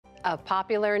A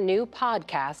popular new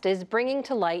podcast is bringing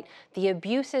to light the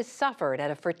abuses suffered at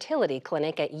a fertility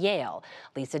clinic at Yale.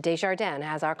 Lisa Desjardins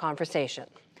has our conversation.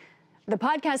 The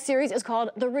podcast series is called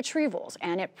The Retrievals,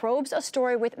 and it probes a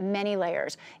story with many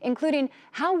layers, including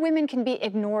how women can be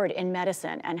ignored in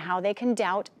medicine and how they can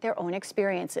doubt their own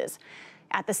experiences.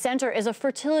 At the center is a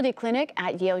fertility clinic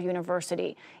at Yale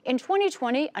University. In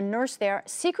 2020, a nurse there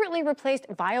secretly replaced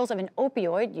vials of an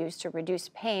opioid used to reduce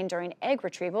pain during egg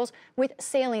retrievals with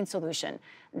saline solution.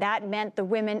 That meant the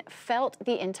women felt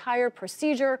the entire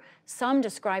procedure, some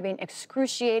describing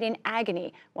excruciating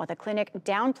agony, while the clinic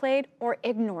downplayed or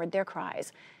ignored their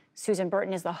cries. Susan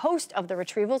Burton is the host of The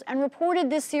Retrievals and reported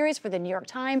this series for the New York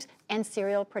Times and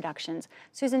Serial Productions.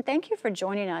 Susan, thank you for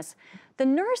joining us. The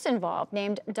nurse involved,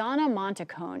 named Donna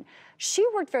Montecone, she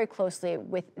worked very closely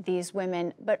with these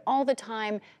women, but all the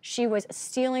time she was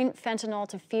stealing fentanyl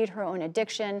to feed her own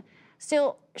addiction.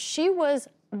 Still, she was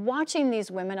watching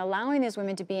these women, allowing these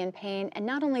women to be in pain, and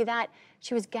not only that,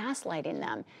 she was gaslighting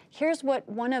them. Here's what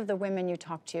one of the women you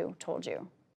talked to told you.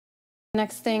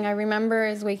 Next thing I remember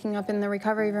is waking up in the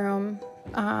recovery room,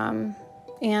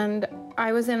 and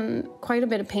I was in quite a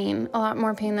bit of pain, a lot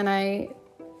more pain than I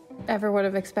ever would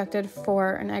have expected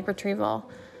for an egg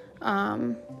retrieval.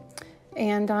 And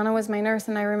Donna was my nurse,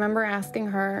 and I remember asking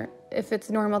her if it's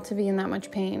normal to be in that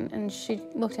much pain, and she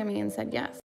looked at me and said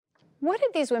yes. What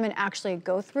did these women actually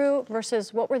go through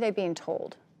versus what were they being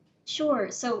told? Sure.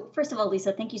 So first of all,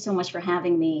 Lisa, thank you so much for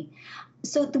having me.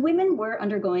 So the women were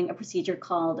undergoing a procedure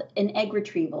called an egg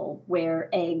retrieval, where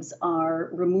eggs are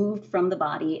removed from the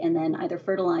body and then either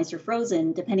fertilized or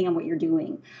frozen, depending on what you're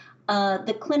doing.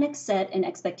 The clinic set an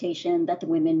expectation that the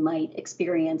women might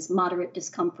experience moderate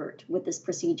discomfort with this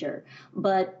procedure,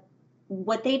 but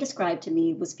what they described to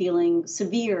me was feeling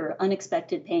severe,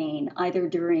 unexpected pain, either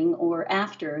during or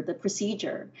after the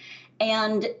procedure.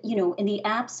 And, you know, in the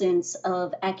absence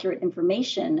of accurate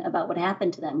information about what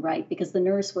happened to them, right, because the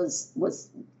nurse was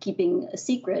keeping a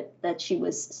secret that she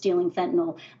was stealing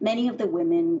fentanyl, many of the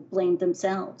women blamed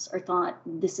themselves or thought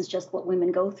this is just what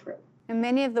women go through. And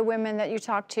many of the women that you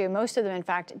talked to, most of them, in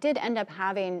fact, did end up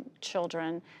having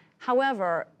children.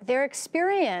 However, their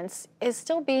experience is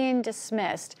still being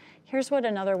dismissed. Here's what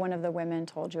another one of the women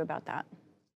told you about that.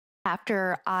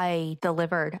 After I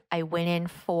delivered, I went in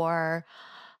for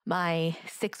my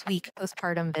 6-week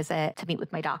postpartum visit to meet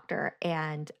with my doctor.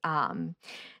 And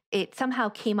it somehow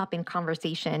came up in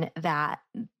conversation that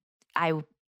I,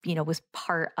 was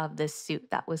part of this suit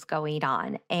that was going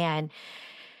on. And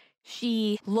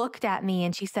she looked at me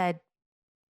and she said,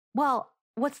 well,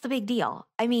 what's the big deal?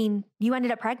 I mean, you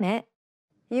ended up pregnant.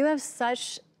 You have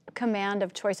such command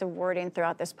of choice of wording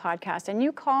throughout this podcast, and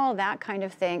you call that kind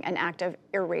of thing an act of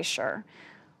erasure.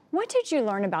 What did you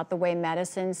learn about the way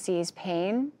medicine sees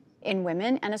pain in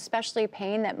women, and especially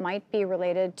pain that might be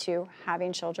related to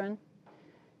having children?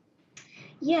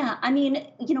 Yeah, I mean,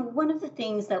 one of the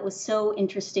things that was so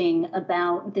interesting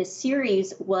about this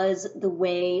series was the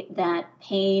way that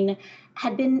pain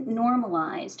had been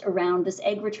normalized around this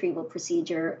egg retrieval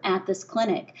procedure at this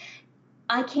clinic.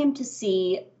 I came to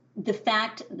see the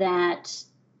fact that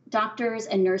doctors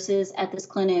and nurses at this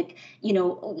clinic,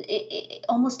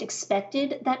 almost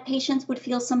expected that patients would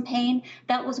feel some pain.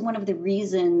 That was one of the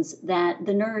reasons that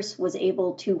the nurse was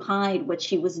able to hide what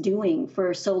she was doing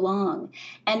for so long.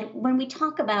 And when we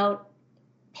talk about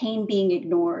pain being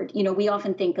ignored, we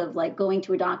often think of like going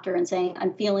to a doctor and saying,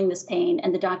 I'm feeling this pain,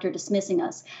 and the doctor dismissing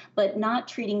us. But not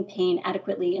treating pain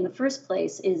adequately in the first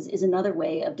place is another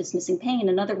way of dismissing pain,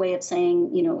 another way of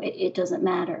saying, it doesn't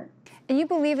matter. And you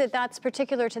believe that that's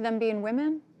particular to them being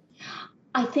women?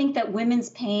 I think that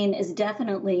women's pain is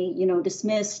definitely,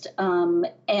 dismissed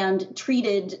and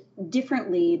treated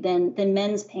differently than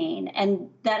men's pain. And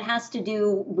that has to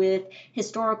do with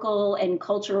historical and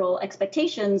cultural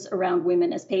expectations around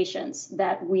women as patients,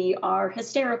 that we are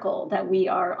hysterical, that we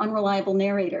are unreliable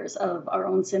narrators of our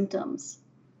own symptoms.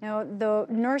 Now, the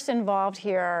nurse involved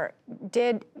here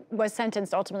was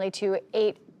sentenced ultimately to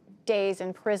 8 days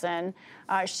in prison.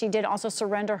 She did also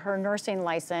surrender her nursing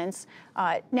license.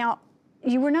 Now,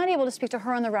 you were not able to speak to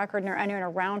her on the record nor anyone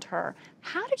around her.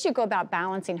 How did you go about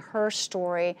balancing her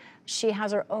story? She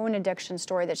has her own addiction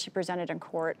story that she presented in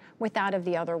court with that of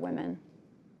the other women.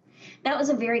 That was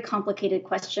a very complicated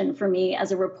question for me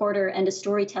as a reporter and a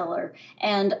storyteller.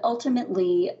 And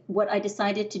ultimately, what I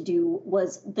decided to do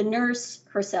was the nurse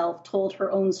herself told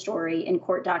her own story in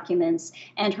court documents,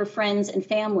 and her friends and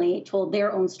family told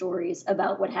their own stories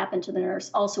about what happened to the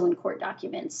nurse, also in court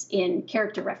documents, in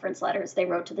character reference letters they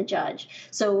wrote to the judge.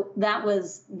 So that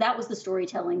was the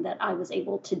storytelling that I was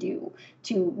able to do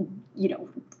to,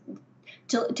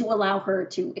 to allow her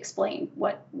to explain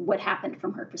what happened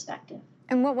from her perspective.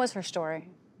 And what was her story?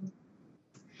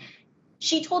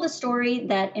 She told a story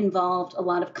that involved a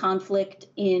lot of conflict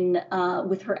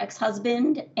with her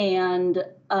ex-husband and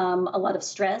a lot of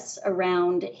stress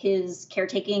around his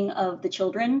caretaking of the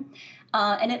children.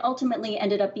 And it ultimately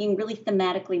ended up being really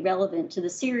thematically relevant to the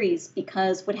series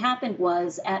because what happened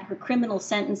was at her criminal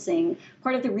sentencing,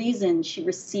 part of the reason she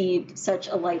received such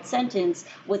a light sentence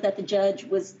was that the judge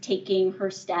was taking her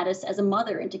status as a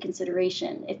mother into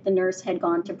consideration. If the nurse had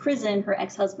gone to prison, her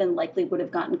ex-husband likely would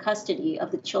have gotten custody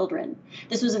of the children.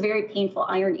 This was a very painful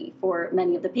irony for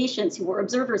many of the patients who were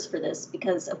observers for this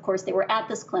because, of course, they were at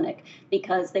this clinic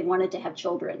because they wanted to have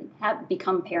children,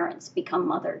 become parents, become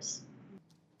mothers.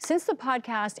 Since the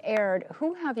podcast aired,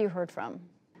 who have you heard from?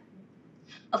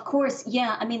 Of course,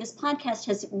 yeah. I mean, this podcast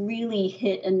has really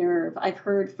hit a nerve. I've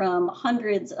heard from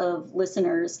hundreds of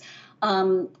listeners,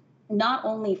 not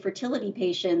only fertility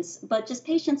patients, but just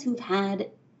patients who've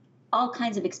had all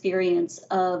kinds of experience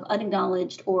of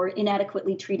unacknowledged or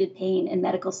inadequately treated pain in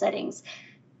medical settings,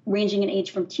 ranging in age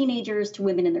from teenagers to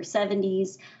women in their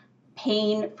 70s,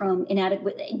 pain from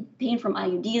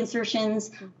IUD insertions,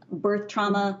 birth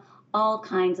trauma, all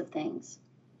kinds of things.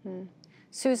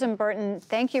 Susan Burton,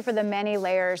 thank you for the many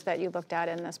layers that you looked at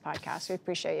in this podcast. We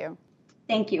appreciate you.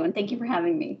 Thank you, and thank you for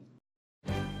having me.